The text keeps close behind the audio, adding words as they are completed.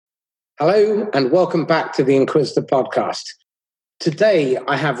Hello and welcome back to the Inquisitor podcast. Today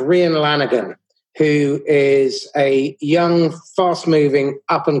I have Rian Lanigan, who is a young, fast-moving,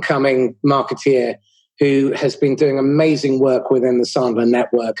 up-and-coming marketeer who has been doing amazing work within the Sandler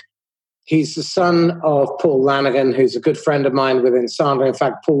network. He's the son of Paul Lanigan, who's a good friend of mine within Sandler. In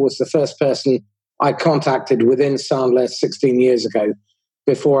fact, Paul was the first person I contacted within Sandler 16 years ago,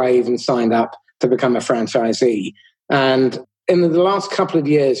 before I even signed up to become a franchisee. And in the last couple of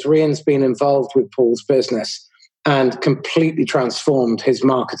years, Rian's been involved with Paul's business and completely transformed his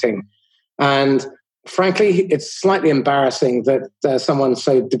marketing. And frankly, it's slightly embarrassing that someone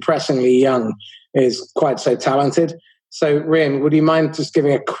so depressingly young is quite so talented. So, Rian, would you mind just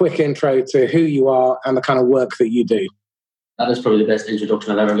giving a quick intro to who you are and the kind of work that you do? That is probably the best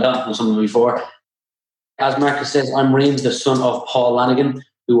introduction I've ever done from someone before. As Marcus says, I'm Rian, the son of Paul Lanigan,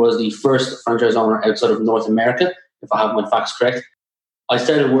 who was the first franchise owner outside of North America, if I have my facts correct. I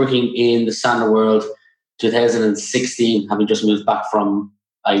started working in the Sandler world 2016, having just moved back from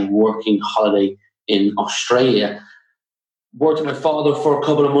a working holiday in Australia. Worked with my father for a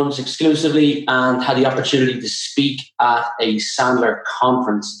couple of months exclusively and had the opportunity to speak at a Sandler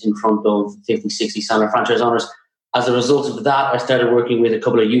conference in front of 50, 60 Sandler franchise owners. As a result of that, I started working with a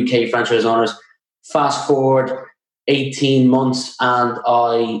couple of UK franchise owners. Fast forward 18 months and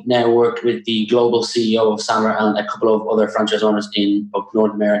I now work with the global CEO of Sandler and a couple of other franchise owners in both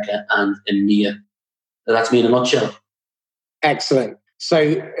North America and EMEA. So that's me in a nutshell. Excellent.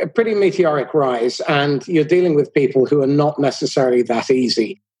 So a pretty meteoric rise, and you're dealing with people who are not necessarily that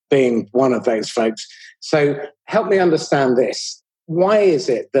easy, being one of those folks. So help me understand this. Why is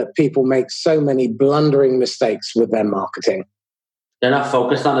it that people make so many blundering mistakes with their marketing? They're not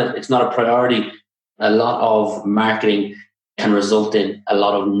focused on it. It's not a priority. A lot of marketing can result in a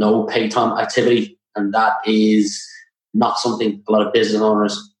lot of no pay time activity, and that is not something a lot of business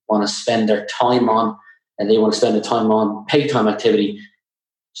owners want to spend their time on, and they want to spend the time on pay time activity.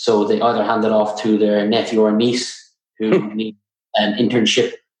 So they either hand it off to their nephew or niece who need an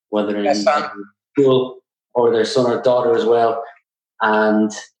internship, whether in school or their son or daughter as well.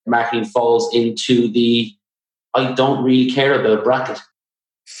 And marketing falls into the I don't really care about bracket.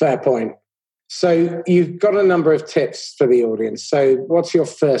 Fair point. So you've got a number of tips for the audience. So what's your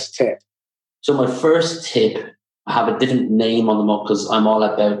first tip? So my first tip, I have a different name on them up because I'm all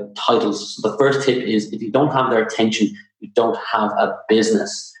about titles. So the first tip is if you don't have their attention, you don't have a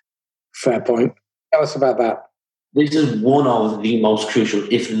business. Fair point. Tell us about that. This is one of the most crucial,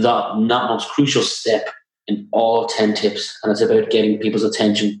 if not most crucial step in all 10 tips. And it's about getting people's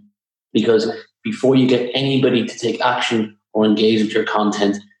attention. Because before you get anybody to take action or engage with your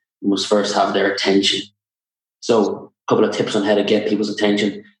content, you must first have their attention. So a couple of tips on how to get people's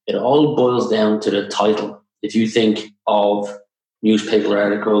attention. It all boils down to the title. If you think of newspaper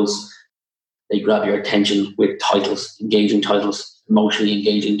articles, they grab your attention with titles, engaging titles, emotionally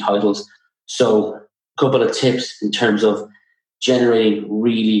engaging titles. So a couple of tips in terms of generating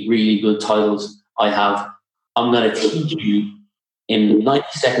really, really good titles. I'm going to teach you in 90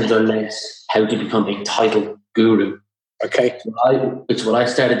 seconds or less how to become a title guru. Okay. It's what I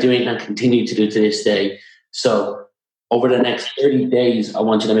started doing and continue to do to this day. So over the next 30 days, I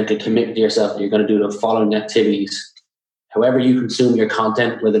want you to make a commitment to yourself that you're going to do the following activities. However you consume your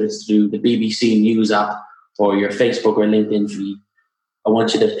content, whether it's through the BBC News app or your Facebook or LinkedIn feed, I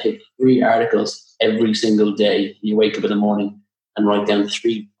want you to pick 3 articles every single day. You wake up in the morning and write down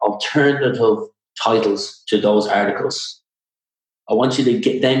 3 alternative titles to those articles. I want you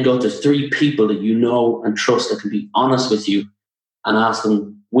to then go to 3 people that you know and trust that can be honest with you and ask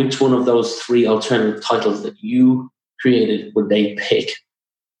them which one of those 3 alternative titles that you created would they pick.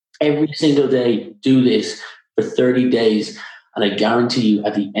 Every single day, do this for 30 days, and I guarantee you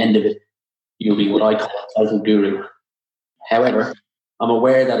at the end of it, you'll be what I call a title guru. However, I'm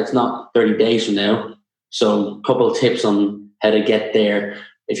aware that it's not 30 days from now, so a couple of tips on how to get there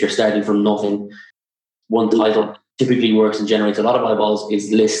if you're starting from nothing. One title typically works and generates a lot of eyeballs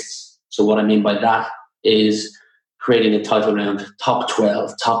is lists. So what I mean by that is creating a title around top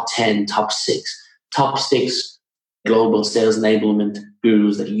 12, top 10, top 6 global sales enablement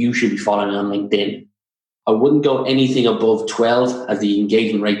gurus that you should be following on LinkedIn. I wouldn't go anything above 12 as the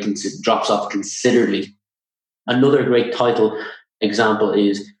engagement rate drops off considerably. Another great title example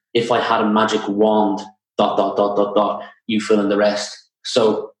is if I had a magic wand, ... you fill in the rest.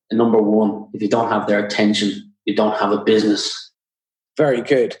 So number 1, if you don't have their attention, you don't have a business. Very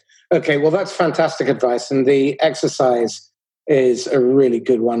good. Okay, well, that's fantastic advice. And the exercise is a really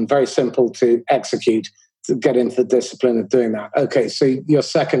good one. Very simple to execute, to get into the discipline of doing that. Okay, so your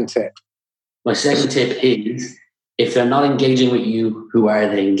second tip. My second tip is if they're not engaging with you, who are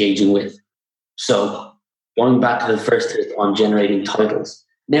they engaging with? So going back to the first tip on generating titles,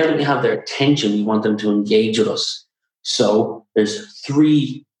 now that we have their attention, we want them to engage with us. So there's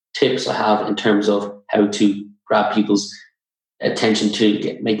 3 tips I have in terms of how to grab people's attention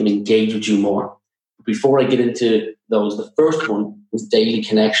to make them engage with you more. Before I get into those, the first one is daily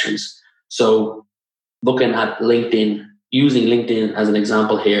connections. So looking at LinkedIn, using LinkedIn as an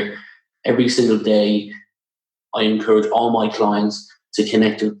example here, every single day I encourage all my clients to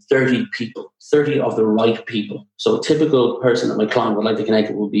connect with 30 people, 30 of the right people. So a typical person that my client would like to connect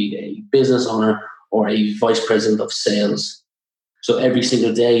with will be a business owner or a vice president of sales. So every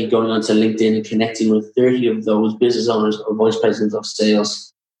single day going onto LinkedIn and connecting with 30 of those business owners or vice presidents of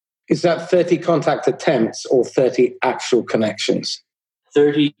sales. Is that 30 contact attempts or 30 actual connections?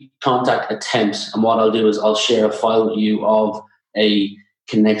 30 contact attempts. And what I'll do is I'll share a file with you of a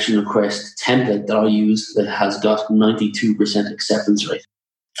connection request template that I use that has got 92% acceptance rate.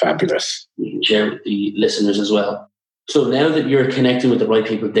 Fabulous. You can share with the listeners as well. So now that you're connecting with the right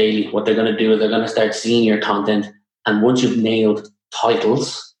people daily, what they're going to do is they're going to start seeing your content. And once you've nailed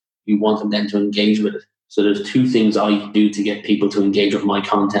titles, you want them then to engage with it. So there's 2 things I do to get people to engage with my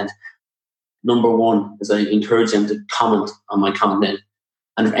content. Number 1 is I encourage them to comment on my content.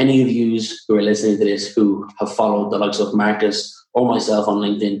 And if any of you who are listening to this who have followed the likes of Marcus or myself on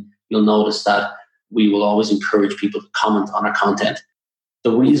LinkedIn, you'll notice that we will always encourage people to comment on our content.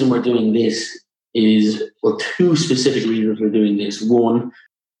 The reason we're doing this is, 2 specific reasons we're doing this. 1,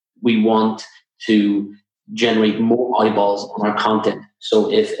 we want to generate more eyeballs on our content.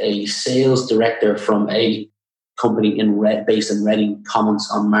 So if a sales director from a company based in Reading comments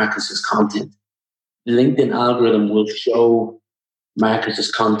on Marcus's content, the LinkedIn algorithm will show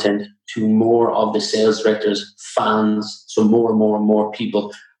Marcus's content to more of the sales director's fans. So more and more and more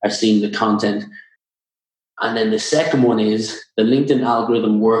people are seeing the content. And then the second one is the LinkedIn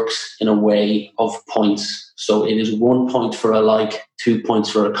algorithm works in a way of points. So it is 1 point for a like, 2 points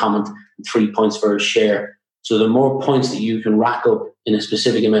for a comment, and 3 points for a share. So the more points that you can rack up in a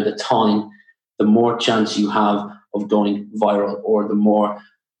specific amount of time, the more chance you have of going viral, or the more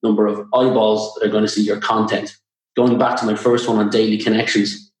number of eyeballs that are going to see your content. Going back to my first one on daily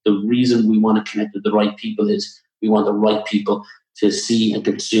connections, the reason we want to connect with the right people is we want the right people to see and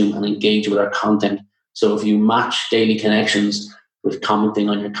consume and engage with our content. So if you match daily connections with commenting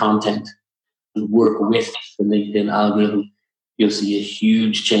on your content and work with the LinkedIn algorithm, you'll see a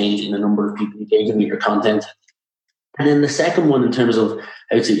huge change in the number of people engaging with your content. And then the second one in terms of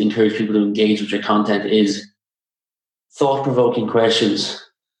how to encourage people to engage with your content is thought-provoking questions.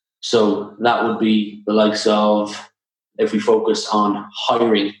 So that would be the likes of, if we focus on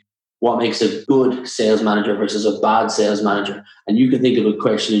hiring, what makes a good sales manager versus a bad sales manager? And you can think of a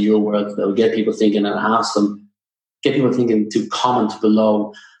question in your world that will get people thinking, and ask them, get people thinking to comment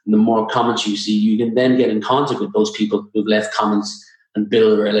below. And the more comments you see, you can then get in contact with those people who've left comments and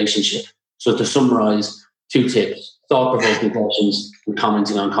build a relationship. So to summarize, 2 tips: thought-provoking questions and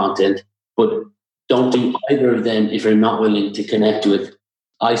commenting on content. But don't do either of them if you're not willing to connect with,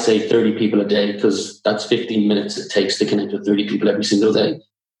 I say 30 people a day, because that's 15 minutes it takes to connect with 30 people every single day.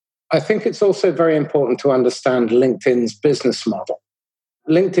 I think it's also very important to understand LinkedIn's business model.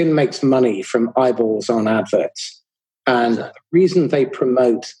 LinkedIn makes money from eyeballs on adverts. And the reason they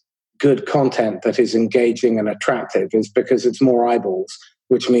promote good content that is engaging and attractive is because it's more eyeballs,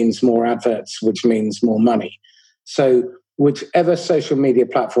 which means more adverts, which means more money. So whichever social media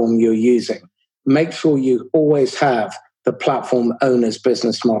platform you're using, make sure you always have the platform owner's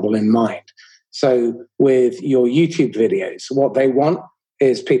business model in mind. So with your YouTube videos, what they want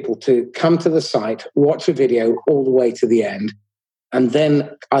is people to come to the site, watch a video all the way to the end, and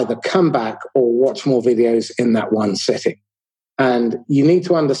then either come back or watch more videos in that one sitting. And you need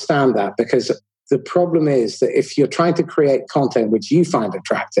to understand that, because the problem is that if you're trying to create content which you find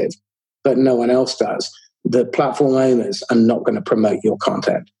attractive, but no one else does, the platform owners are not going to promote your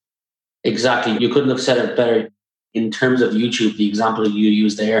content. Exactly. You couldn't have said it better. In terms of YouTube, the example you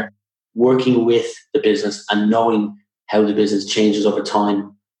used there, working with the business and knowing how the business changes over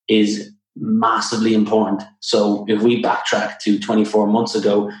time is massively important. So if we backtrack to 24 months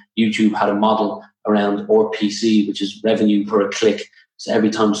ago, YouTube had a model around RPC, which is revenue per click. So every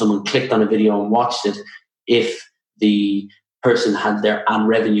time someone clicked on a video and watched it, if the person had their ad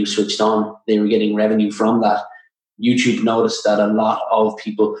revenue switched on, they were getting revenue from that. YouTube noticed that a lot of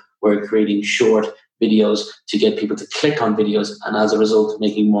people were creating short videos to get people to click on videos, and as a result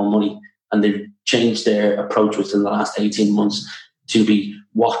making more money. And they've changed their approach within the last 18 months to be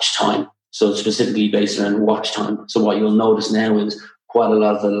watch time. So specifically based around watch time. So what you'll notice now is quite a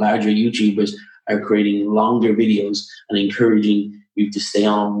lot of the larger YouTubers are creating longer videos and encouraging you to stay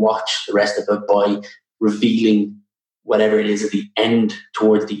on and watch the rest of it by revealing whatever it is at the end,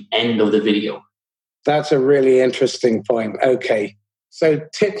 towards the end of the video. That's a really interesting point. Okay. So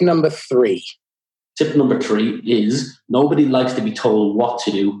tip number 3. Tip number 3 is nobody likes to be told what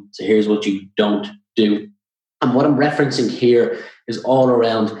to do. So here's what you don't do. And what I'm referencing here is all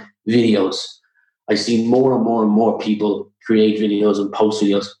around videos. I see more and more and more people create videos and post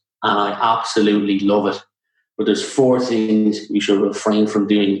videos, and I absolutely love it. But there's 4 things you should refrain from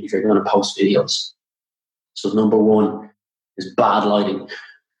doing if you're going to post videos. So number 1 is bad lighting.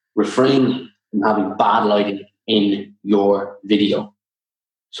 Refrain from having bad lighting in your video.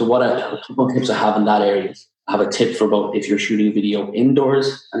 So a couple of tips I have in that area. I have a tip for both if you're shooting a video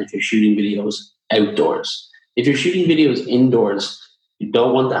indoors and if you're shooting videos outdoors. If you're shooting videos indoors, you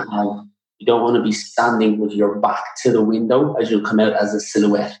don't want to be standing with your back to the window as you'll come out as a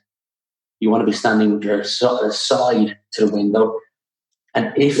silhouette. You want to be standing with your side to the window.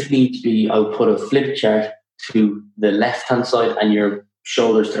 And if needs be, I'll put a flip chart to the left-hand side and your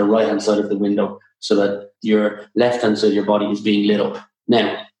shoulders to the right-hand side of the window so that your left-hand side of your body is being lit up.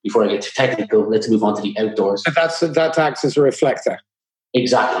 Now, before I get too technical, let's move on to the outdoors. That acts as a reflector.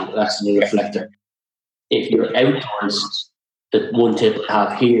 Exactly, that's the reflector. If you're outdoors, the one tip I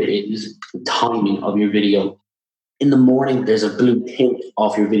have here is the timing of your video. In the morning, there's a blue tint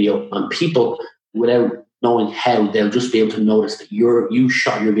off your video, and people, without knowing how, they'll just be able to notice that you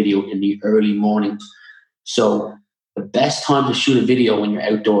shot your video in the early morning. So the best time to shoot a video when you're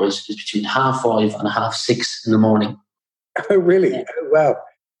outdoors is between 5:30 and 6:30 in the morning. Oh, really? Oh, wow.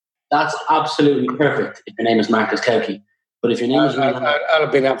 That's absolutely perfect if your name is Marcus Cowkey. But if your name is Rian Lanigan, I'd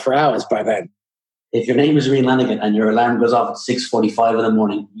have been up for hours by then. If your name is Rian Lanigan and your alarm goes off at 6:45 in the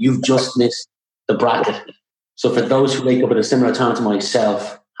morning, you've just missed the bracket. So for those who wake up at a similar time to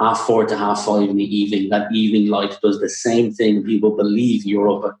myself, 4:30 to 5:30 in the evening, that evening light does the same thing. People believe you're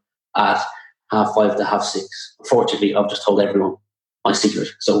up at 5:30 to 6:30. Unfortunately, I've just told everyone my secret,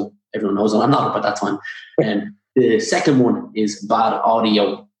 so everyone knows that I'm not up at that time. And the second one is bad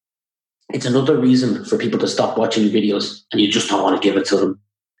audio. It's another reason for people to stop watching your videos, and you just don't want to give it to them.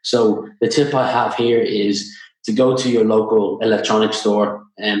 So the tip I have here is to go to your local electronics store.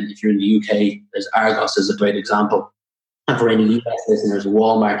 If you're in the UK, there's Argos is a great example. And for any US listeners,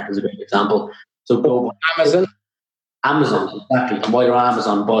 Walmart is a great example. So go Amazon, exactly. And while you're on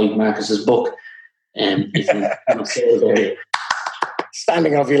Amazon, buy Marcus's book. If you're in sales area.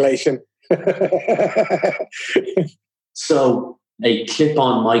 Standing ovulation. So a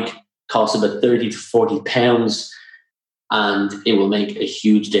clip-on mic costs about 30 to 40 pounds, and it will make a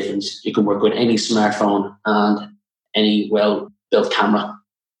huge difference. You can work with any smartphone and any well-built camera.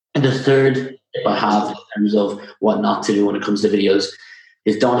 And the third tip I have in terms of what not to do when it comes to videos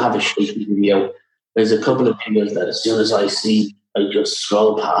is don't have a shaky video. There's a couple of videos that as soon as I see, I just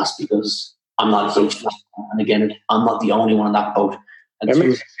scroll past because I'm not a huge fan. And again, I'm not the only one on that boat. And it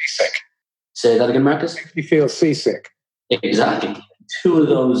makes you seasick. Say that again, Marcus? It makes you feel seasick. Exactly. 2 of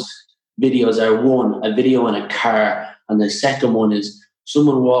those videos are one, a video in a car, and the second one is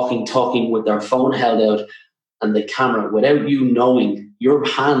someone walking, talking with their phone held out and the camera without you knowing. Your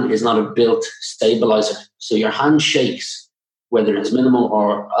hand is not a built stabilizer. So your hand shakes, whether it's minimal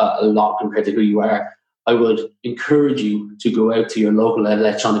or a lot compared to who you are. I would encourage you to go out to your local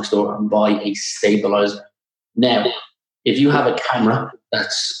electronics store and buy a stabilizer. Now, if you have a camera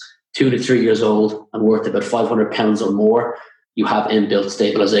that's 2 to 3 years old and worth about £500 or more, you have inbuilt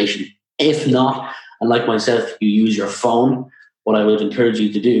stabilization. If not, and like myself, you use your phone, what I would encourage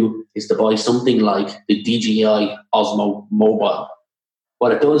you to do is to buy something like the DJI Osmo Mobile.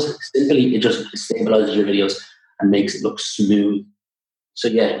 What it does, simply, it just stabilizes your videos and makes it look smooth. So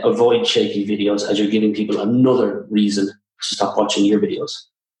yeah, avoid shaky videos as you're giving people another reason to stop watching your videos.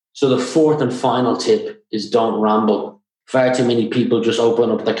 So the fourth and final tip is don't ramble. Far too many people just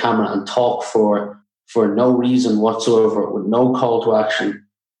open up the camera and talk for no reason whatsoever, with no call to action.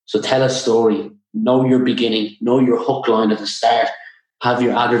 So tell a story, know your beginning, know your hook line at the start, have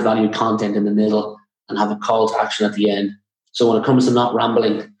your added value content in the middle, and have a call to action at the end. So when it comes to not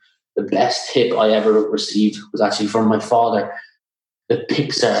rambling, the best tip I ever received was actually from my father. The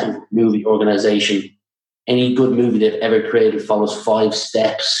Pixar movie organization. Any good movie they've ever created follows 5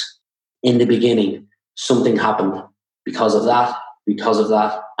 steps. In the beginning, something happened because of that,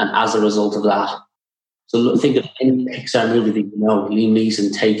 and as a result of that. So think of any Pixar movie that you know. Liam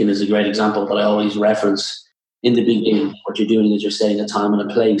Neeson, Taken is a great example that I always reference. In the beginning, what you're doing is you're setting a time and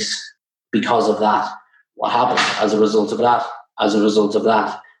a place. Because of that, what happened? As a result of that, as a result of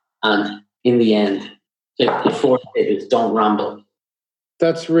that. And in the end, the fourth tip is don't ramble.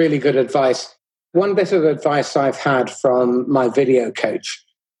 That's really good advice. One bit of advice I've had from my video coach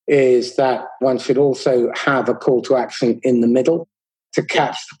is that one should also have a call to action in the middle to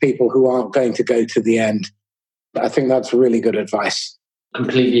catch the people who aren't going to go to the end. I think that's really good advice.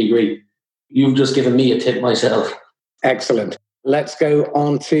 Completely agree. You've just given me a tip myself. Excellent. Let's go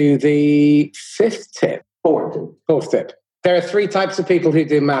on to the fifth tip. Fourth tip. There are 3 types of people who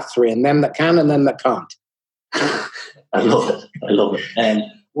do mastery, and them that can and them that can't. I love it. And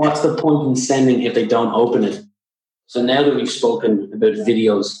what's the point in sending if they don't open it? So now that we've spoken about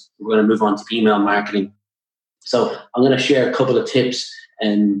videos, we're going to move on to email marketing. So I'm going to share a couple of tips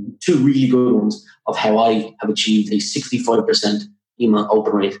and 2 really good ones of how I have achieved a 65% email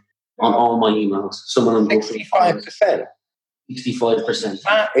open rate on all my emails. Some of them 65%. 65%.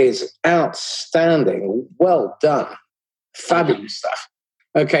 That is outstanding. Well done. Fabulous stuff.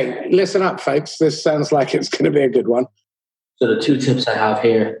 Okay, listen up, folks. This sounds like it's going to be a good one. So the 2 tips I have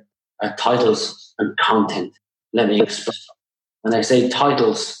here are titles and content. Let me explain. When I say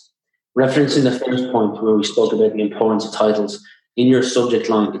titles, referencing the first point where we spoke about the importance of titles, in your subject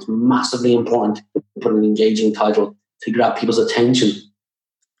line, it's massively important to put an engaging title to grab people's attention.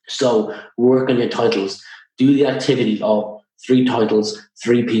 So work on your titles. Do the activity of 3 titles,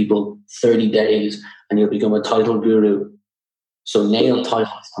 3 people, 30 days, and you'll become a title guru. So nail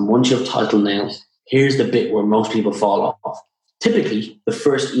titles. And once you have title nails, here's the bit where most people fall off. Typically, the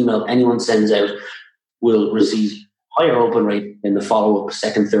first email anyone sends out will receive higher open rate than the follow-up,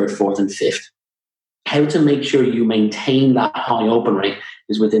 2nd, 3rd, 4th, and 5th. How to make sure you maintain that high open rate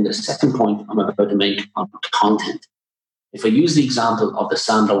is within the second point I'm about to make on content. If I use the example of the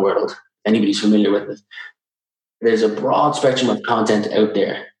Sandler world, if anybody's familiar with it, there's a broad spectrum of content out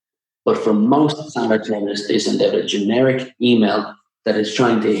there. But for most Sandler trainers, they send out a generic email that is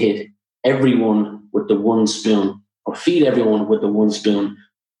trying to hit everyone with the one spoon or feed everyone with the one spoon.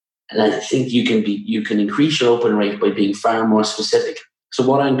 And I think you can increase your open rate by being far more specific. So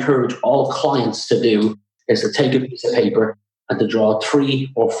what I encourage all clients to do is to take a piece of paper and to draw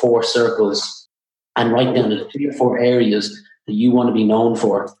 3 or 4 circles and write down the 3 or 4 areas that you want to be known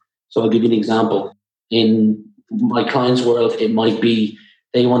for. So I'll give you an example. In my client's world, it might be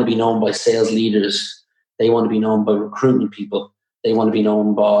they want to be known by sales leaders. They want to be known by recruitment people. They want to be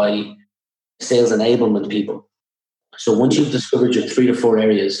known by sales enablement people. So once you've discovered your 3 to 4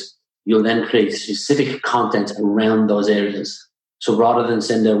 areas, you'll then create specific content around those areas. So rather than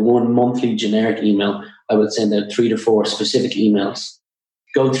send out 1 monthly generic email, I would send out 3 to 4 specific emails.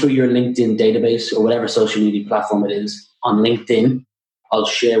 Go through your LinkedIn database or whatever social media platform it is. On LinkedIn, I'll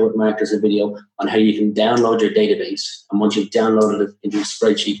share with Marcus a video on how you can download your database. And once you've downloaded it into a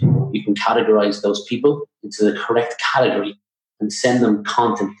spreadsheet, you can categorize those people into the correct category and send them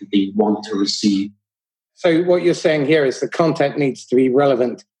content that they want to receive. So what you're saying here is the content needs to be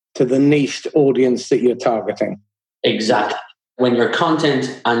relevant to the niched audience that you're targeting. Exactly. When your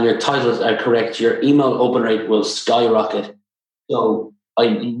content and your titles are correct, your email open rate will skyrocket. So I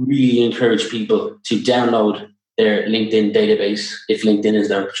really encourage people to download their LinkedIn database, if LinkedIn is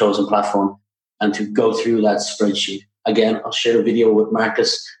their chosen platform, and to go through that spreadsheet. Again, I'll share a video with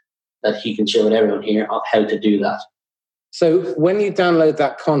Marcus that he can share with everyone here of how to do that. So when you download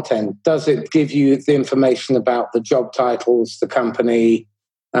that content, does it give you the information about the job titles, the company,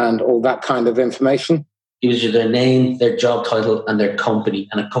 and all that kind of information? Gives you their name, their job title, and their company,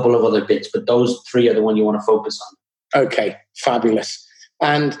 and a couple of other bits. But those 3 are the one you want to focus on. Okay, fabulous.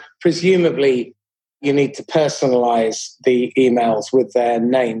 And presumably, you need to personalize the emails with their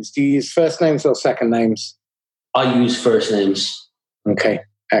names. Do you use first names or second names? I use first names. Okay,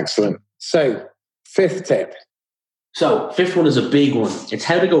 excellent. So, 5th tip. So, 5th one is a big one. It's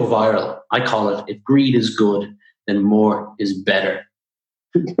how to go viral. I call it, if greed is good, then more is better.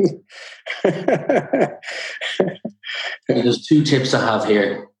 There's 2 tips I have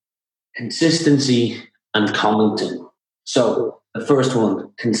here. Consistency and commenting. So, the first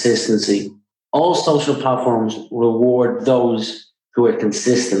one, consistency. All social platforms reward those who are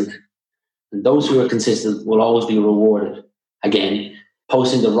consistent. And those who are consistent will always be rewarded. Again,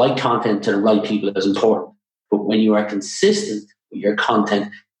 posting the right content to the right people is important. But when you are consistent with your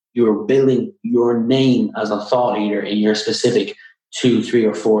content, you're building your name as a thought leader in your specific 2, 3,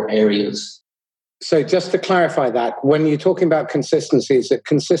 or 4 areas. So just to clarify that, when you're talking about consistency, is it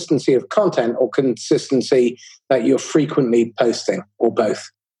consistency of content or consistency that you're frequently posting, or both?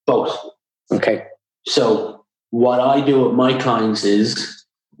 Both. Okay. So what I do with my clients is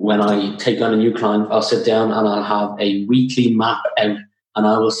when I take on a new client, I'll sit down and I'll have a weekly map out, and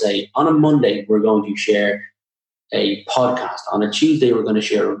I will say, on a Monday, we're going to share a podcast. On a Tuesday, we're going to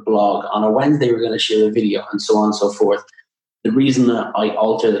share a blog. On a Wednesday, we're going to share a video, and so on and so forth. The reason that I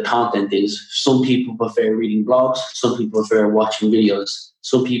alter the content is some people prefer reading blogs, some people prefer watching videos,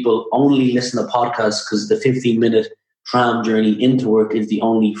 some people only listen to podcasts because the 15-minute tram journey into work is the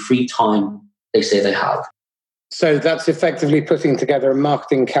only free time they say they have. So that's effectively putting together a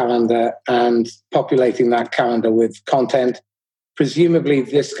marketing calendar and populating that calendar with content. Presumably,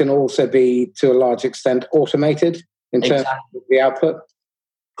 this can also be, to a large extent, automated in terms of the output.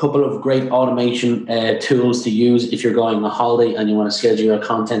 Couple of great automation tools to use if you're going on a holiday and you want to schedule your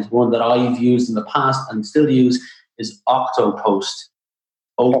content. One that I've used in the past and still use is Octopost.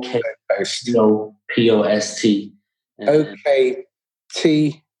 O-K-P-O-S-T. O-K-T-O-P-O-S-T.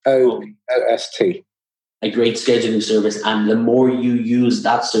 A great scheduling service, and the more you use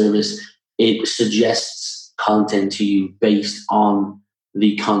that service, it suggests content to you based on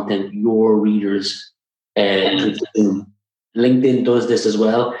the content your readers consume. LinkedIn does this as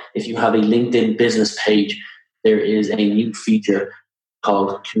well. If you have a LinkedIn business page, there is a new feature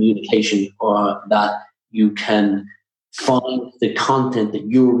called communication, or that you can find the content that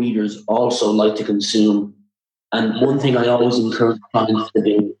your readers also like to consume. And one thing I always encourage clients to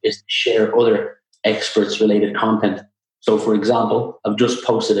do is to share other experts related content. So for example, I've just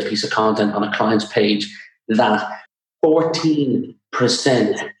posted a piece of content on a client's page that 14%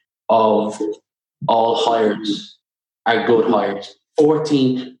 of all hires are good hires.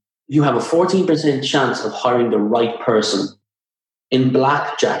 You have a 14% chance of hiring the right person. In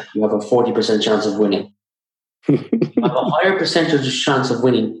blackjack, you have a 40% chance of winning. You have a higher percentage chance of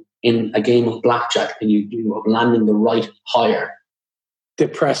winning in a game of blackjack than you do of landing the right hire.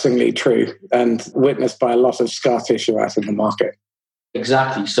 Depressingly true, and witnessed by a lot of scar tissue out in the market.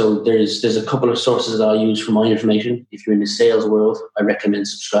 Exactly. So there's a couple of sources that I use for my information. If you're in the sales world, I recommend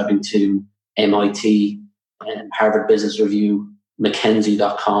subscribing to MIT, Harvard Business Review,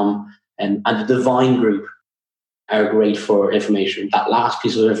 McKinsey.com, and the Divine Group are great for information. That last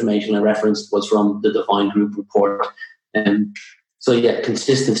piece of information I referenced was from the Divine Group report. So yeah,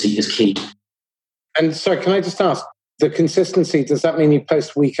 consistency is key. And sorry, can I just ask, the consistency, does that mean you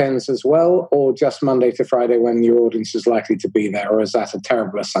post weekends as well, or just Monday to Friday when your audience is likely to be there, or is that a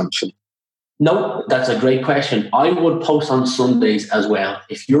terrible assumption? No, that's a great question. I would post on Sundays as well.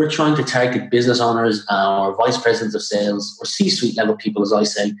 If you're trying to target business owners or vice presidents of sales or C-suite level people, as I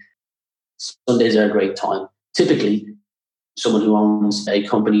say, Sundays are a great time. Typically, someone who owns a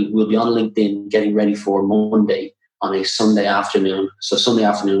company will be on LinkedIn getting ready for Monday on a Sunday afternoon. So Sunday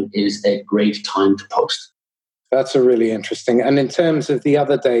afternoon is a great time to post. That's a really interesting. And in terms of the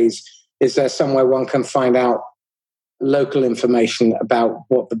other days, is there somewhere one can find out local information about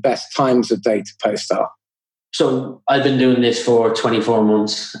what the best times of day to post are? So I've been doing this for 24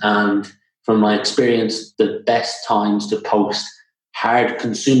 months, and from my experience, the best times to post hard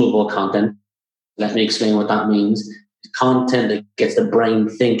consumable content, let me explain what that means, content that gets the brain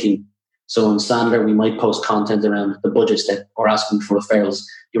thinking. So in Sandler, we might post content around the budget step or asking for referrals.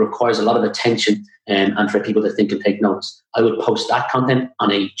 It requires a lot of attention and for people to think and take notes. I would post that content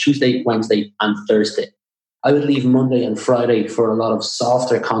on a Tuesday, Wednesday, and Thursday. I would leave Monday and Friday for a lot of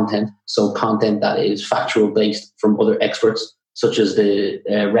softer content, so content that is factual based from other experts, such as the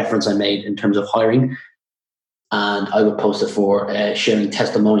reference I made in terms of hiring. And I would post it for sharing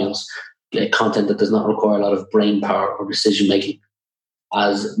testimonials, content that does not require a lot of brain power or decision making.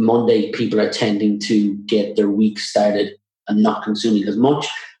 As Monday, people are tending to get their week started and not consuming as much.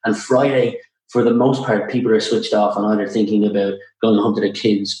 And Friday, for the most part, people are switched off and either thinking about going home to their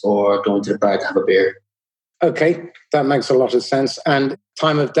kids or going to the bar to have a beer. Okay, that makes a lot of sense. And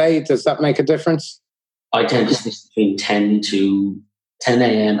time of day, does that make a difference? I tend to stick between 10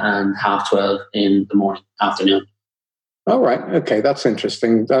 a.m. and 12:30 in the morning, afternoon. All right. Okay, that's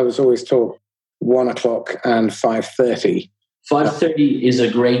interesting. I was always taught 1 o'clock and 5:30. 5:30 is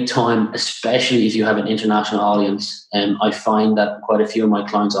a great time, especially if you have an international audience. I find that quite a few of my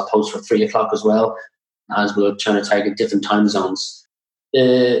clients I'll post for 3 o'clock as well, as we're trying to target different time zones.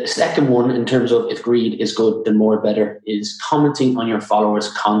 The second one, in terms of if greed is good, then more better, is commenting on your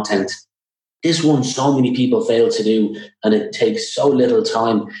followers' content. This one, so many people fail to do, and it takes so little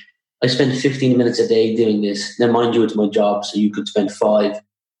time. I spend 15 minutes a day doing this. Now, mind you, it's my job, so you could spend 5.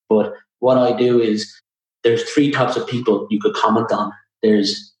 But what I do is, there's 3 types of people you could comment on.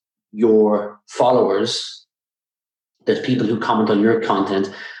 There's your followers, there's people who comment on your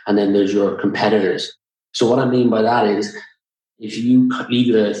content, and then there's your competitors. So what I mean by that is, if you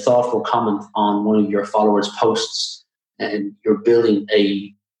leave a thoughtful comment on one of your followers' posts, and you're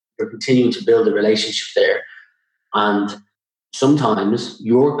continuing to build a relationship there, and sometimes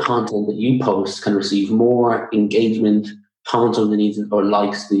your content that you post can receive more engagement, comments underneath it, or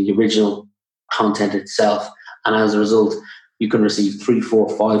likes the original content itself, and as a result, you can receive 3,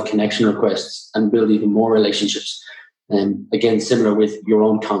 4, 5 connection requests and build even more relationships. And again, similar with your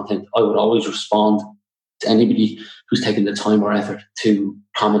own content, I would always respond to anybody who's taken the time or effort to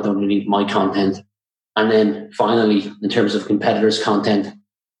comment underneath my content. And then finally, in terms of competitors' content,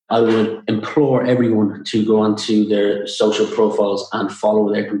 I would implore everyone to go onto their social profiles and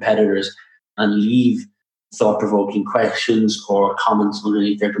follow their competitors and leave thought-provoking questions or comments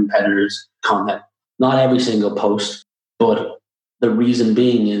underneath their competitors' content. Not every single post, but the reason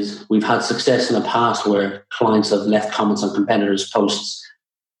being is we've had success in the past where clients have left comments on competitors' posts,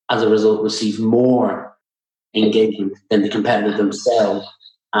 as a result receive more engagement than the competitor themselves,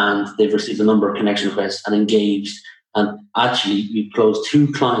 and they've received a number of connection requests and engaged. And actually, we've closed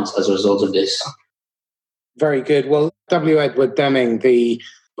 2 clients as a result of this. Very good. Well, W. Edward Deming, the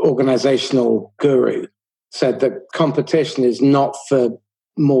organizational guru, said that competition is not for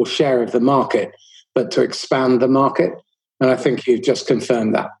more share of the market, but to expand the market. And I think you've just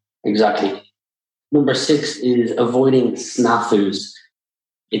confirmed that. Exactly. Number 6 is avoiding snafus.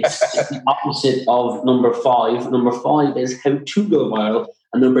 It's the opposite of number 5. Number 5 is how to go viral.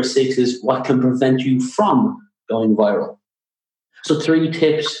 And number 6 is what can prevent you from going viral. So 3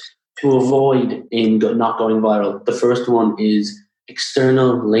 tips to avoid in not going viral. The first one is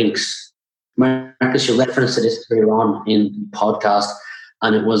external links. Marcus, you referenced to this earlier on in the podcast,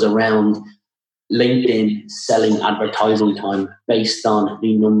 and it was around LinkedIn selling advertising time based on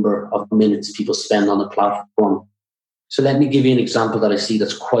the number of minutes people spend on the platform. So let me give you an example that I see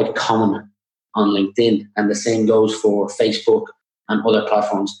that's quite common on LinkedIn, and the same goes for Facebook and other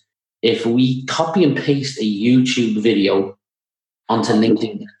platforms. If we copy and paste a YouTube video onto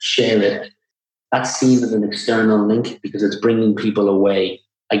LinkedIn, share it, that's seen as an external link because it's bringing people away.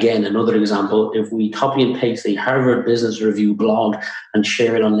 Again, another example, if we copy and paste a Harvard Business Review blog and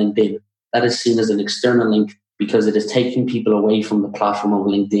share it on LinkedIn, that is seen as an external link because it is taking people away from the platform of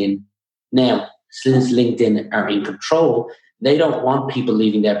LinkedIn. Now, since LinkedIn are in control, they don't want people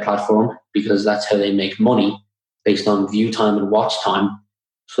leaving their platform because that's how they make money based on view time and watch time.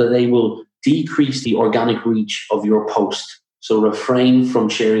 So they will decrease the organic reach of your post. So refrain from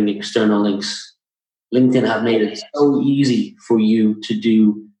sharing external links. LinkedIn have made it so easy for you to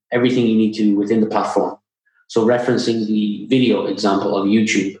do everything you need to do within the platform. So referencing the video example of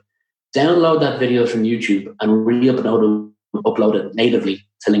YouTube, download that video from YouTube and upload it natively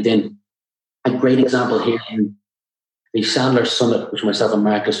to LinkedIn. A great example here in the Sandler Summit, which myself and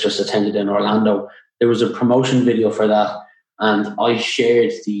Marcus just attended in Orlando, there was a promotion video for that, and I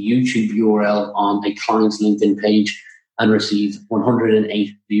shared the YouTube URL on a client's LinkedIn page and received 108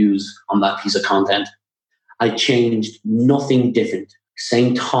 views on that piece of content. I changed nothing different.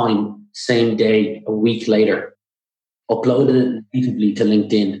 Same time, same day, a week later, uploaded it natively to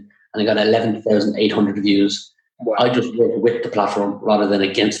LinkedIn, and I got 11,800 views. Wow. I just worked with the platform rather than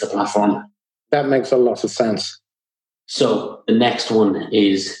against the platform. That makes a lot of sense. So the next one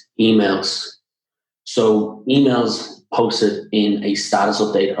is emails. So emails posted in a status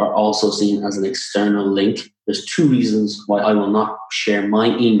update are also seen as an external link. There's 2 reasons why I will not share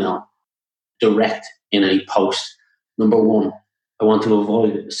my email direct in a post. Number 1, I want to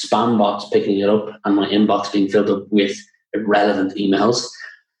avoid spam bots picking it up and my inbox being filled up with irrelevant emails.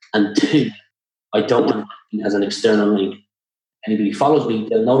 And 2, I don't want it as an external link. Anybody who follows me,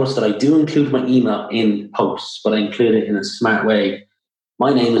 they'll notice that I do include my email in posts, but I include it in a smart way.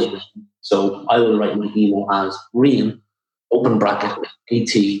 My name is Rian, so I will write my email as Rian, open bracket,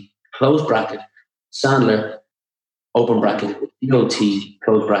 AT, close bracket, Sandler, open bracket, DOT,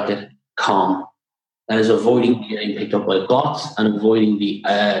 close bracket, com. That is avoiding getting picked up by bots and avoiding the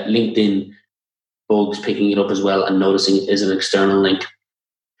LinkedIn bugs picking it up as well and noticing it is an external link.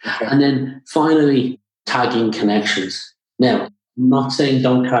 Okay. And then finally, tagging connections. Now, I'm not saying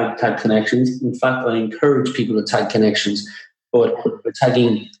don't tag connections. In fact, I encourage people to tag connections, but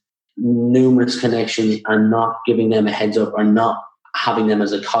tagging numerous connections and not giving them a heads up or not having them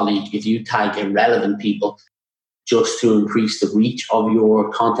as a colleague, if you tag irrelevant people just to increase the reach of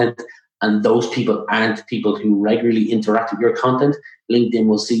your content, and those people aren't people who regularly interact with your content, LinkedIn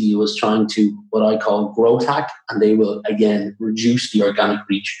will see you as trying to, what I call, growth hack, and they will, again, reduce the organic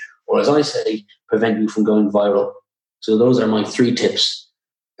reach, or as I say, prevent you from going viral. So those are my 3 tips.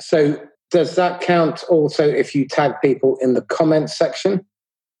 So does that count also if you tag people in the comments section?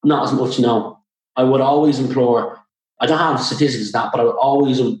 Not as much, no. I would always implore, I don't have statistics of that, but I would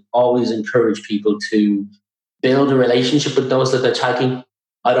always encourage people to build a relationship with those that they're tagging.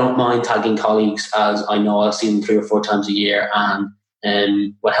 I don't mind tagging colleagues, as I know I'll see them 3 or 4 times a year,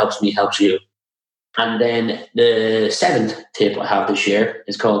 and what helps me helps you. And then the 7th tip I have to share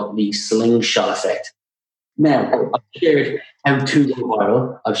is called the slingshot effect. Now, I've shared how to go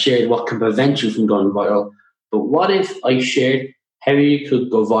viral. I've shared what can prevent you from going viral. But what if I shared how you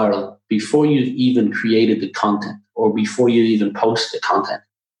could go viral before you've even created the content or before you even post the content?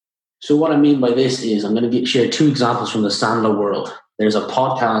 So what I mean by this is I'm going to share two examples from the Sandler world. There's a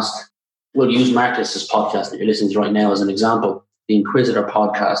podcast. We'll use Marcus's podcast that you're listening to right now as an example, the Inquisitor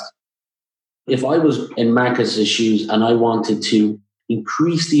podcast. If I was in Marcus's shoes and I wanted to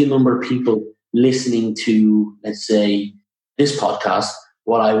increase the number of people listening to, let's say, this podcast,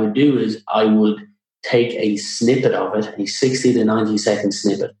 what I would do is I would take a snippet of it, a 60 to 90 second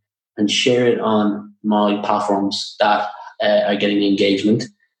snippet, and share it on my platforms that are getting engagement,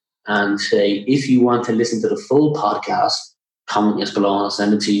 and say, if you want to listen to the full podcast, comment yes below and I'll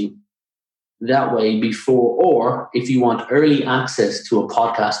send it to you. That way, before, or if you want early access to a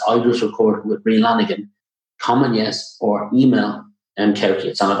podcast I just recorded with Rian Lanigan, comment yes or email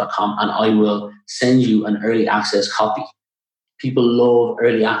mkauki@sandler.com and I will send you an early access copy. People love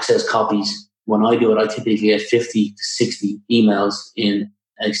early access copies. When I do it, I typically get 50 to 60 emails in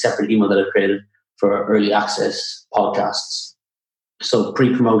a separate email that I've created for early access podcasts. So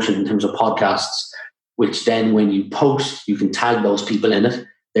pre-promotion in terms of podcasts, which then when you post, you can tag those people in it.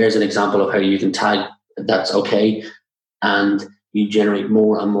 There's an example of how you can tag that's okay. And you generate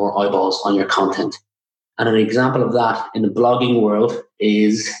more and more eyeballs on your content. And an example of that in the blogging world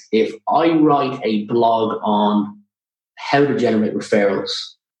is if I write a blog on how to generate referrals,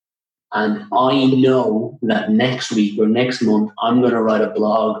 and I know that next week or next month, I'm going to write a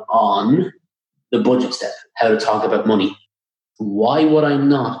blog on the budget step, how to talk about money. Why would I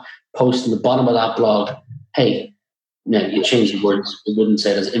not post in the bottom of that blog, hey, now you change the words, it wouldn't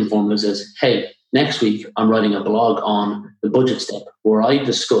say it as informal as this, hey, next week I'm writing a blog on the budget step where I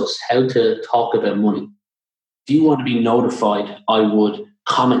discuss how to talk about money. If you want to be notified, I would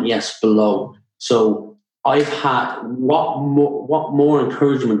comment yes below. So I've had, what more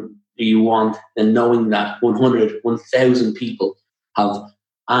encouragement do you want than knowing that 1,000 people have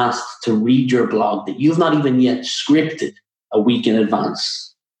asked to read your blog that you've not even yet scripted a week in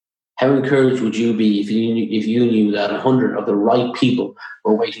advance? How encouraged would you be if you knew that 100 of the right people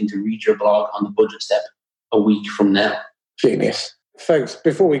were waiting to read your blog on the budget step a week from now? Genius. Folks,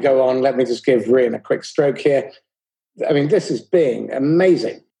 before we go on, let me just give Rian a quick stroke here. I mean, this has been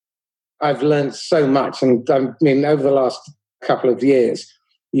amazing. I've learned so much. And I mean, over the last couple of years,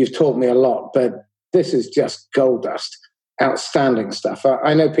 you've taught me a lot, but this is just gold dust. Outstanding stuff.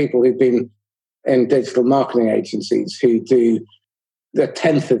 I know people who've been in digital marketing agencies who do the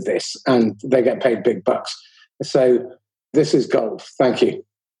 10th of this and they get paid big bucks. So this is gold. Thank you.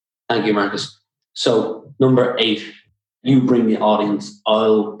 Thank you, Marcus. So number 8, you bring the audience,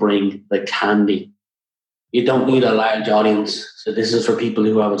 I'll bring the candy. You don't need a large audience. So this is for people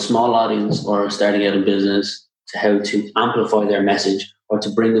who have a small audience or are starting out in business, to how to amplify their message or to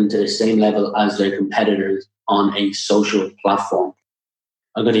bring them to the same level as their competitors on a social platform.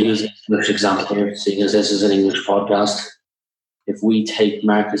 I'm going to use an English example here, seeing as this is an English podcast. If we take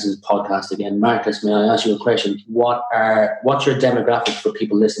Marcus's podcast again, Marcus, may I ask you a question? What's your demographic for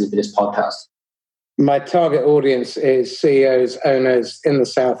people listening to this podcast? My target audience is CEOs, owners in the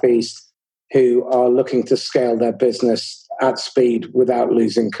Southeast who are looking to scale their business at speed without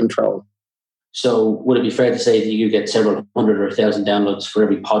losing control. So would it be fair to say that you get several hundred or 1,000 downloads for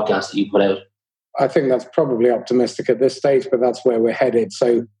every podcast that you put out? I think that's probably optimistic at this stage, but that's where we're headed.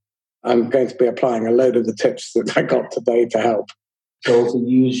 So I'm going to be applying a load of the tips that I got today to help. So to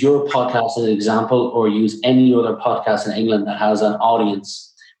use your podcast as an example, or use any other podcast in England that has an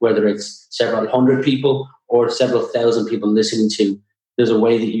audience, whether it's several hundred people or several thousand people listening to, there's a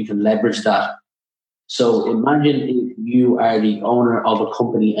way that you can leverage that. So imagine if you are the owner of a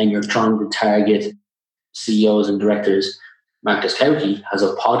company and you're trying to target CEOs and directors. Marcus Cauchi has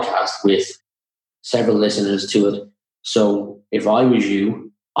a podcast with several listeners to it. So if I was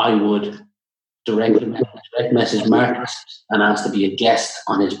you, I would direct message Marcus and ask to be a guest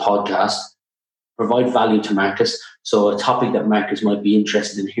on his podcast, provide value to Marcus. So a topic that Marcus might be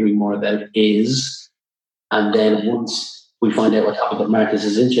interested in hearing more about is, and then once we find out what topic that Marcus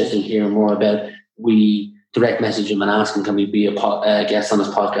is interested in hearing more about, we direct message him and ask him, can we be a guest on his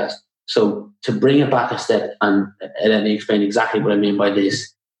podcast? So to bring it back a step, and let me explain exactly what I mean by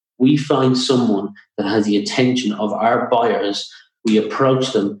this. We find someone that has the attention of our buyers, we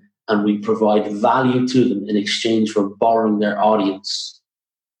approach them and we provide value to them in exchange for borrowing their audience.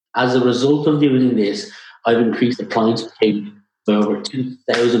 As a result of doing this, I've increased the client's page by over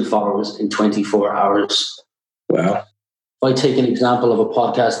 2,000 followers in 24 hours. Wow. If I take an example of a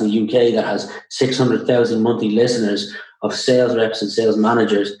podcast in the UK that has 600,000 monthly listeners of sales reps and sales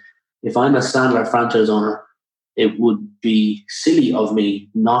managers, if I'm a Sandler franchise owner, it would be silly of me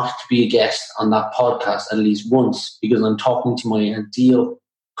not to be a guest on that podcast at least once, because I'm talking to my ideal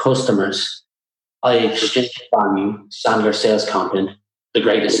customers. I exchange value, Sandler sales content, the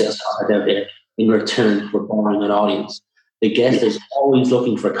greatest sales content out there, in return for borrowing an audience. The guest is always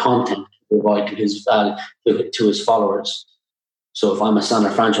looking for content to provide to his value, to his followers. So if I'm a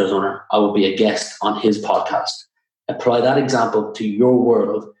Sandler franchise owner, I will be a guest on his podcast. Apply that example to your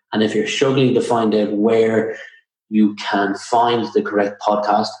world, and if you're struggling to find out where you can find the correct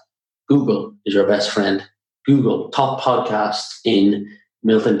podcast, Google is your best friend. Google top podcasts in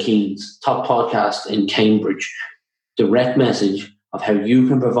Milton Keynes, top podcast in Cambridge. Direct message of how you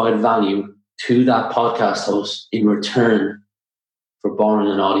can provide value to that podcast host in return for borrowing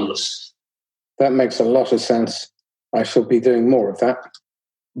an audience. That makes a lot of sense. I shall be doing more of that.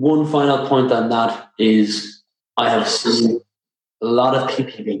 One final point on that is I have seen a lot of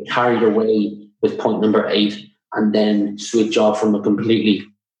people get carried away with point number 8 and then switch off from it completely.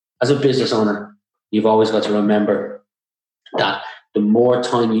 As a business owner, you've always got to remember that the more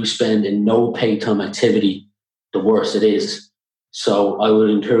time you spend in no paid time activity, the worse it is. So I would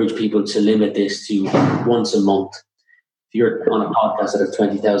encourage people to limit this to once a month. If you're on a podcast that has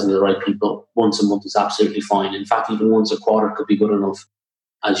 20,000 of the right people, once a month is absolutely fine. In fact, even once a quarter could be good enough,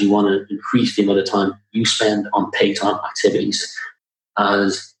 as you want to increase the amount of time you spend on paid time activities.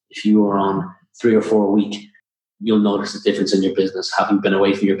 As if you are on 3 or 4 a week, you'll notice the difference in your business, having been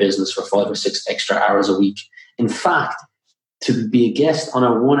away from your business for 5 or 6 extra hours a week. In fact, to be a guest on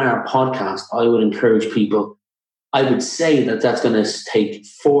a 1-hour podcast, I would encourage people, I would say that that's going to take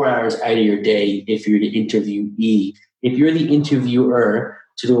 4 hours out of your day if you're the interviewee. If you're the interviewer,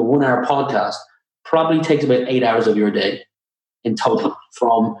 to do a 1-hour podcast probably takes about 8 hours of your day in total,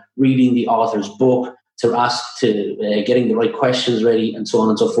 from reading the author's book to getting the right questions ready and so on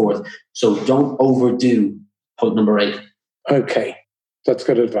and so forth. So don't overdo point number 8. Okay, that's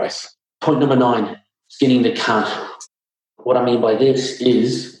good advice. Point number 9, skinning the cat. What I mean by this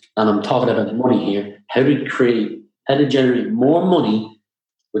is, and I'm talking about money here, how to generate more money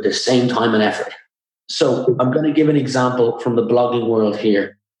with the same time and effort. So I'm going to give an example from the blogging world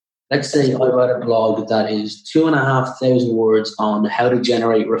here. Let's say I write a blog that is 2,500 words on how to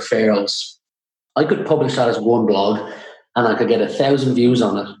generate referrals. I could publish that as one blog and I could get 1,000 views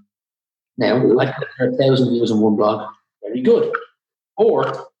on it. Now, I could get 1,000 views on one blog. Very good.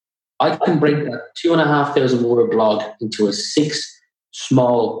 Or I can break that 2,500 word blog into a 6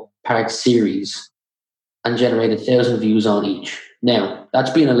 small part series and generate 1,000 views on each. Now,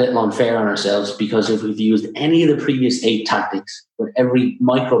 that's being a little unfair on ourselves, because if we've used any of the previous 8 tactics, with every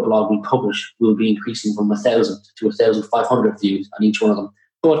microblog we publish, we'll be increasing from 1,000 to 1,500 views on each one of them.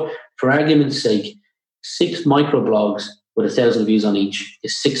 But for argument's sake, 6 microblogs with 1,000 views on each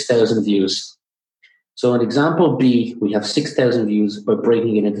is 6,000 views. So in example B, we have 6,000 views by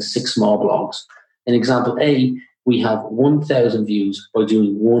breaking it into 6 small blogs. In example A, we have 1,000 views by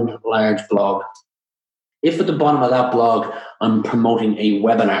doing one large blog. If at the bottom of that blog, I'm promoting a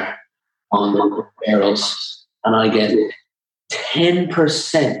webinar on referrals and I get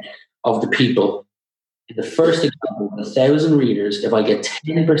 10% of the people, in the first example, 1,000 readers, if I get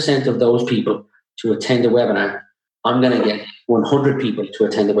 10% of those people to attend the webinar, I'm going to get 100 people to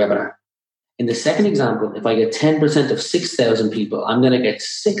attend the webinar. In the second example, if I get 10% of 6,000 people, I'm going to get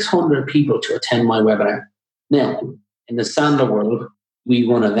 600 people to attend my webinar. Now, in the Sandler world, we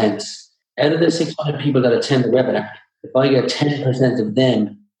run events. Out of the 600 people that attend the webinar, if I get 10% of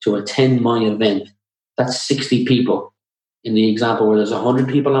them to attend my event, that's 60 people. In the example where there's 100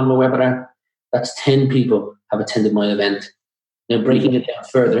 people on the webinar, that's 10 people have attended my event. Now, breaking it down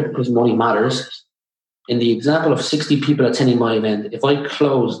further, because money matters, in the example of 60 people attending my event, if I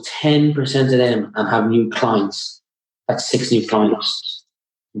close 10% of them and have new clients, that's 6 new clients.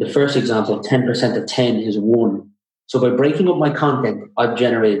 In the first example, 10% of 10 is 1. So by breaking up my content, I've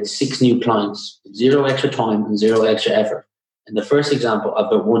generated 6 new clients, 0 extra time and 0 extra effort. In the first example,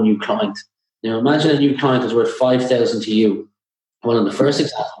 I've got 1 new client. Now imagine a new client is worth 5,000 to you. Well, in the first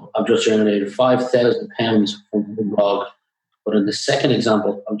example, I've just generated £5,000 from the blog. But in the second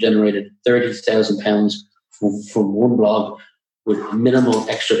example, I've generated £30,000 from one blog with minimal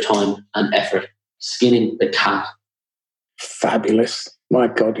extra time and effort, skinning the cat. Fabulous. My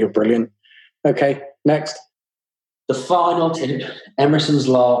God, you're brilliant. Okay, next. The final tip, Emerson's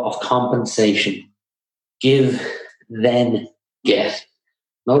law of compensation. Give, then get.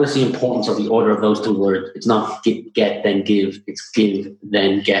 Notice the importance of the order of those 2 words. It's not get, then give. It's give,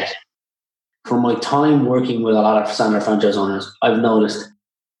 then get. From my time working with a lot of Sandler franchise owners, I've noticed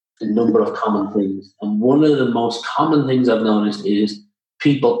a number of common things. And one of the most common things I've noticed is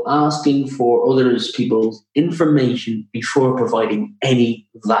people asking for people's information before providing any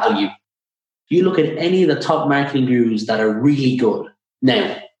value. You look at any of the top marketing gurus that are really good.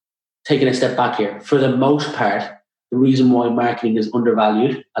 Now, taking a step back here, for the most part, the reason why marketing is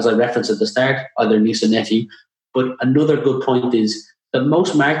undervalued, as I referenced at the start, either niece or nephew, but another good point is that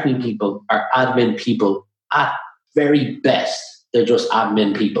most marketing people are admin people. At very best, they're just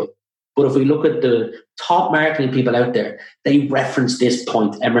admin people. But if we look at the top marketing people out there, they reference this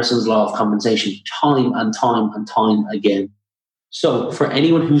point, Emerson's law of compensation, time and time and time again. So for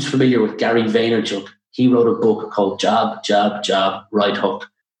anyone who's familiar with Gary Vaynerchuk, he wrote a book called Jab, Jab, Jab, Right Hook,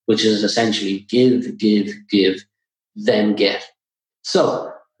 which is essentially give, give, give, then get.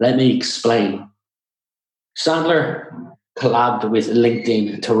 So let me explain. Sandler collabed with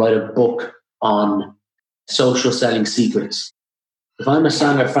LinkedIn to write a book on social selling secrets. If I'm a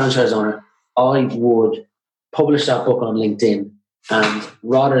Sandler franchise owner, I would publish that book on LinkedIn, and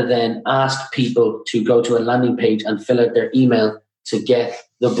rather than ask people to go to a landing page and fill out their email to get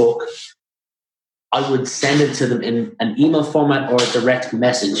the book, I would send it to them in an email format or a direct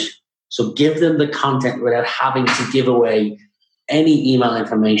message. So give them the content without having to give away any email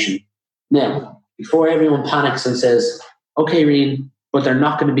information. Now, before everyone panics and says, okay, Rian, but they're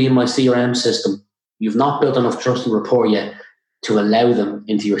not going to be in my CRM system. You've not built enough trust and rapport yet to allow them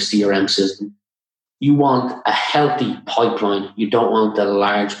into your CRM system. You want a healthy pipeline. You don't want a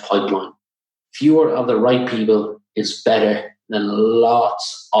large pipeline. Fewer of the right people is better than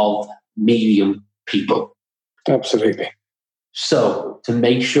lots of medium people. Absolutely. So to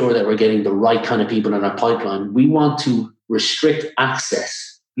make sure that we're getting the right kind of people in our pipeline, we want to restrict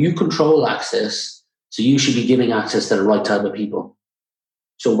access. You control access, so you should be giving access to the right type of people.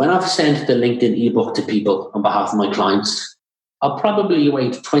 So when I've sent the LinkedIn ebook to people on behalf of my clients, I'll probably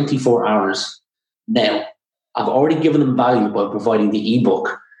wait 24 hours. Now, I've already given them value by providing the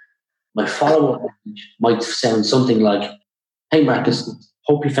ebook. My follow-up might sound something like, hey, Marcus,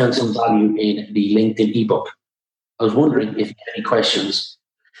 hope you found some value in the LinkedIn ebook. I was wondering if you had any questions.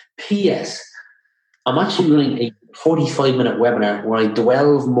 P.S. I'm actually running a 45-minute webinar where I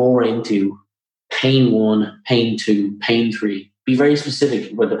delve more into pain 1, pain 2, pain 3. Be very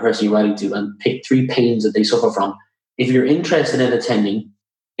specific with the person you're writing to and pick 3 pains that they suffer from. If you're interested in attending,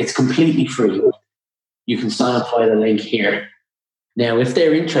 it's completely free. You can sign up via the link here. Now, if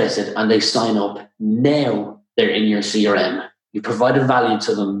they're interested and they sign up, now they're in your CRM. You provided value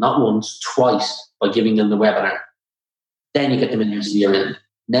to them not once, twice by giving them the webinar. Then you get them in your CRM.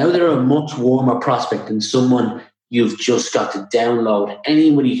 Now they're a much warmer prospect than someone you've just got to download.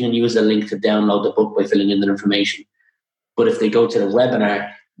 Anybody can use the link to download the book by filling in their information. But if they go to the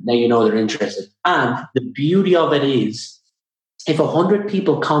webinar, now you know they're interested. And the beauty of it is, if 100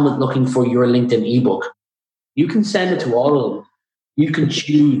 people comment looking for your LinkedIn ebook, you can send it to all of them. You can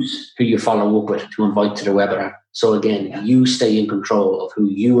choose who you follow up with to invite to the webinar. So again, you stay in control of who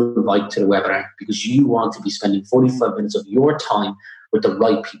you invite to the webinar because you want to be spending 45 minutes of your time with the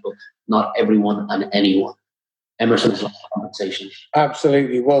right people, not everyone and anyone. Emerson's law of compensation.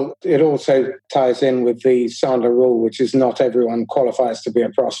 Absolutely. Well, it also ties in with the Sandler rule, which is not everyone qualifies to be a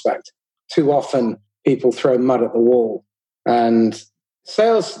prospect. Too often, people throw mud at the wall, and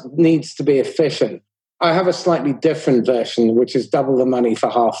sales needs to be efficient. I have a slightly different version, which is double the money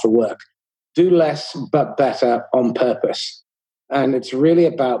for half the work. Do less, but better on purpose. And it's really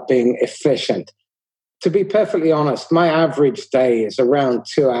about being efficient. To be perfectly honest, my average day is around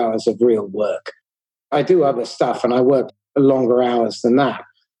 2 hours of real work. I do other stuff and I work longer hours than that,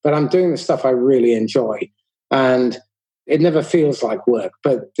 but I'm doing the stuff I really enjoy. And it never feels like work,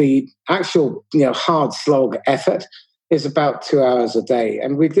 but the actual, hard slog effort is about 2 hours a day.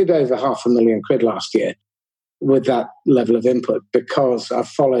 And we did over £500,000 last year with that level of input because I've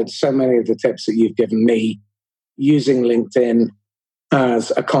followed so many of the tips that you've given me using LinkedIn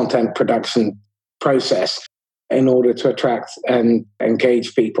as a content production process in order to attract and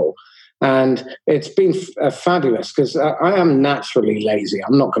engage people. And it's been fabulous because I am naturally lazy.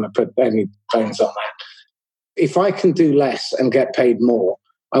 I'm not going to put any bones on that. If I can do less and get paid more,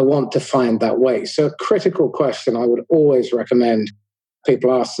 I want to find that way. So a critical question I would always recommend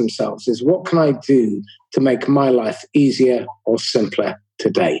people ask themselves is, what can I do to make my life easier or simpler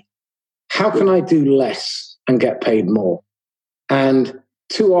today? How can I do less and get paid more? And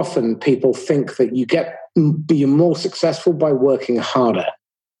too often people think that you're more successful by working harder.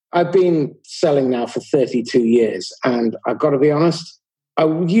 I've been selling now for 32 years, and I've got to be honest, I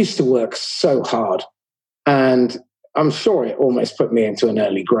used to work so hard, and I'm sure it almost put me into an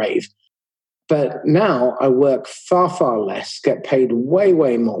early grave. But now I work far, far less, get paid way,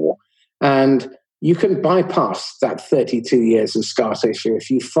 way more. And you can bypass that 32 years of scar tissue if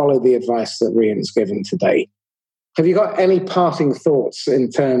you follow the advice that Rian's given today. Have you got any parting thoughts in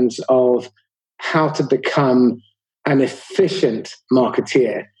terms of how to become an efficient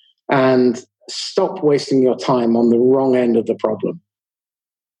marketeer and stop wasting your time on the wrong end of the problem?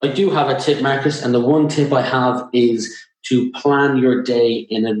 I do have a tip, Marcus, and the one tip I have is to plan your day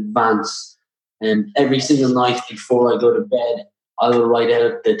in advance. And every single night before I go to bed, I will write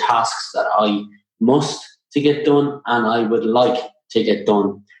out the tasks that I must to get done and I would like to get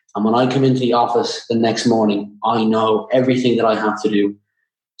done. And when I come into the office the next morning, I know everything that I have to do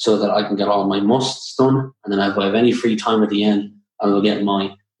so that I can get all my musts done. And then if I have any free time at the end, I will get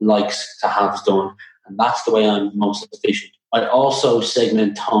my likes to have done. And that's the way I'm most efficient. I also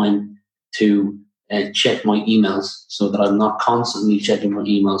segment time to check my emails so that I'm not constantly checking my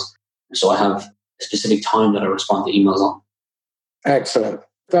emails. So I have a specific time that I respond to emails on. Excellent.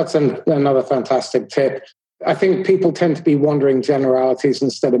 That's another fantastic tip. I think people tend to be wandering generalities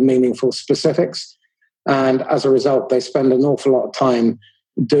instead of meaningful specifics. And as a result, they spend an awful lot of time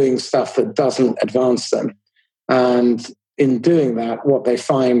doing stuff that doesn't advance them. And in doing that, what they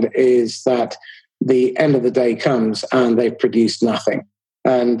find is that the end of the day comes and they've produced nothing.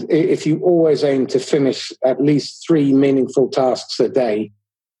 And if you always aim to finish at least 3 meaningful tasks a day,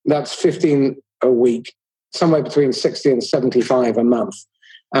 that's 15 a week, somewhere between 60 and 75 a month.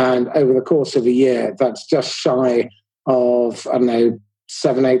 And over the course of a year, that's just shy of,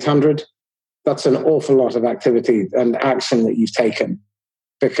 700-800. That's an awful lot of activity and action that you've taken.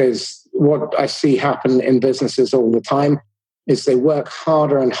 Because what I see happen in businesses all the time is they work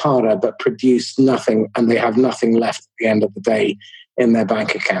harder and harder, but produce nothing, and they have nothing left at the end of the day in their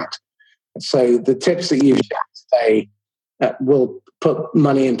bank account. So the tips that you've shared today will put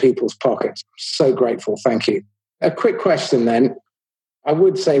money in people's pockets. So grateful. Thank you. A quick question then. I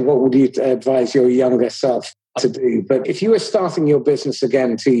would say, what would you advise your younger self to do? But if you were starting your business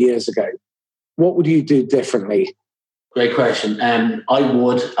again 2 years ago, what would you do differently? Great question. I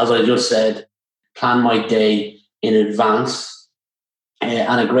would, as I just said, plan my day in advance.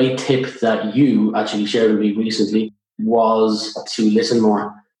 And a great tip that you actually shared with me recently was to listen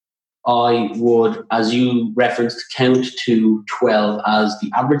more. I would, as you referenced, count to 12 as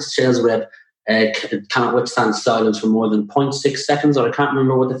the average sales rep cannot withstand silence for more than 0.6 seconds, or I can't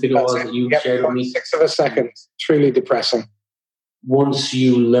remember what the figure was that you shared with me. 6 of a second. Truly depressing. Once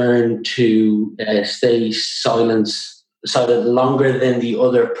you learn to stay silent longer than the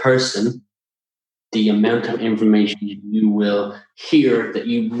other person, the amount of information you will hear that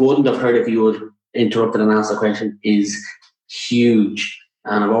you wouldn't have heard if you would interrupted and asked a question is huge.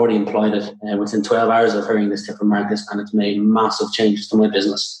 And I've already employed it within 12 hours of hearing this tip from Marcus, and it's made massive changes to my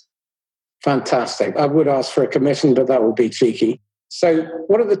business. Fantastic. I would ask for a commission, but that would be cheeky. So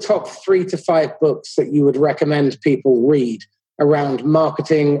what are the top 3 to 5 books that you would recommend people read around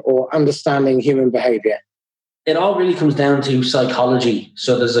marketing or understanding human behavior? It all really comes down to psychology.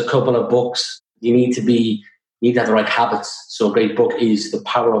 So there's a couple of books. You need to have the right habits. So a great book is The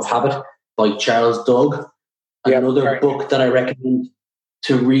Power of Habit by Charles Duhigg. Another book that I recommend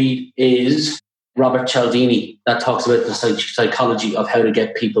to read is Robert Cialdini, that talks about the psychology of how to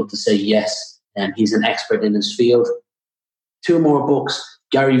get people to say yes. And he's an expert in his field. 2 more books,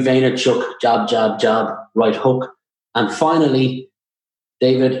 Gary Vaynerchuk, Jab, Jab, Jab, Right Hook. And finally,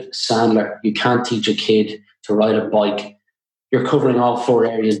 David Sandler, You Can't Teach a Kid to Ride a Bike. You're covering all 4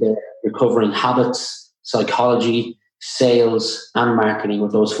 areas there. You're covering habits, psychology, sales, and marketing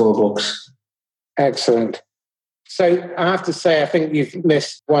with those 4 books. Excellent. So I have to say, I think you've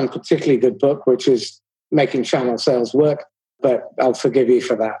missed one particularly good book, which is Making Channel Sales Work, but I'll forgive you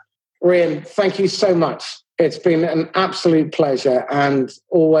for that. Rian, thank you so much. It's been an absolute pleasure, and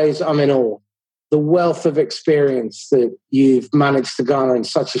always I'm in awe. The wealth of experience that you've managed to garner in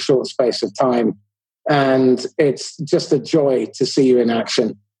such a short space of time. And it's just a joy to see you in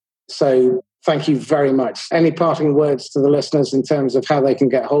action. So thank you very much. Any parting words to the listeners in terms of how they can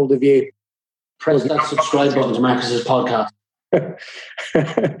get hold of you? Press that subscribe button to Marcus's podcast.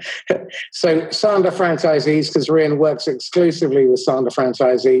 So Sandler franchisees, because Rian works exclusively with Sandler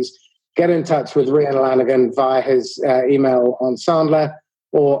franchisees, get in touch with Rian Lanigan via his email on Sandler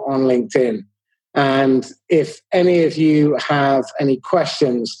or on LinkedIn. And if any of you have any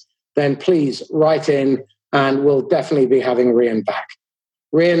questions, then please write in and we'll definitely be having Rian back.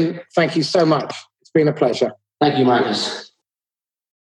 Rian, thank you so much. It's been a pleasure. Thank you, Marcus.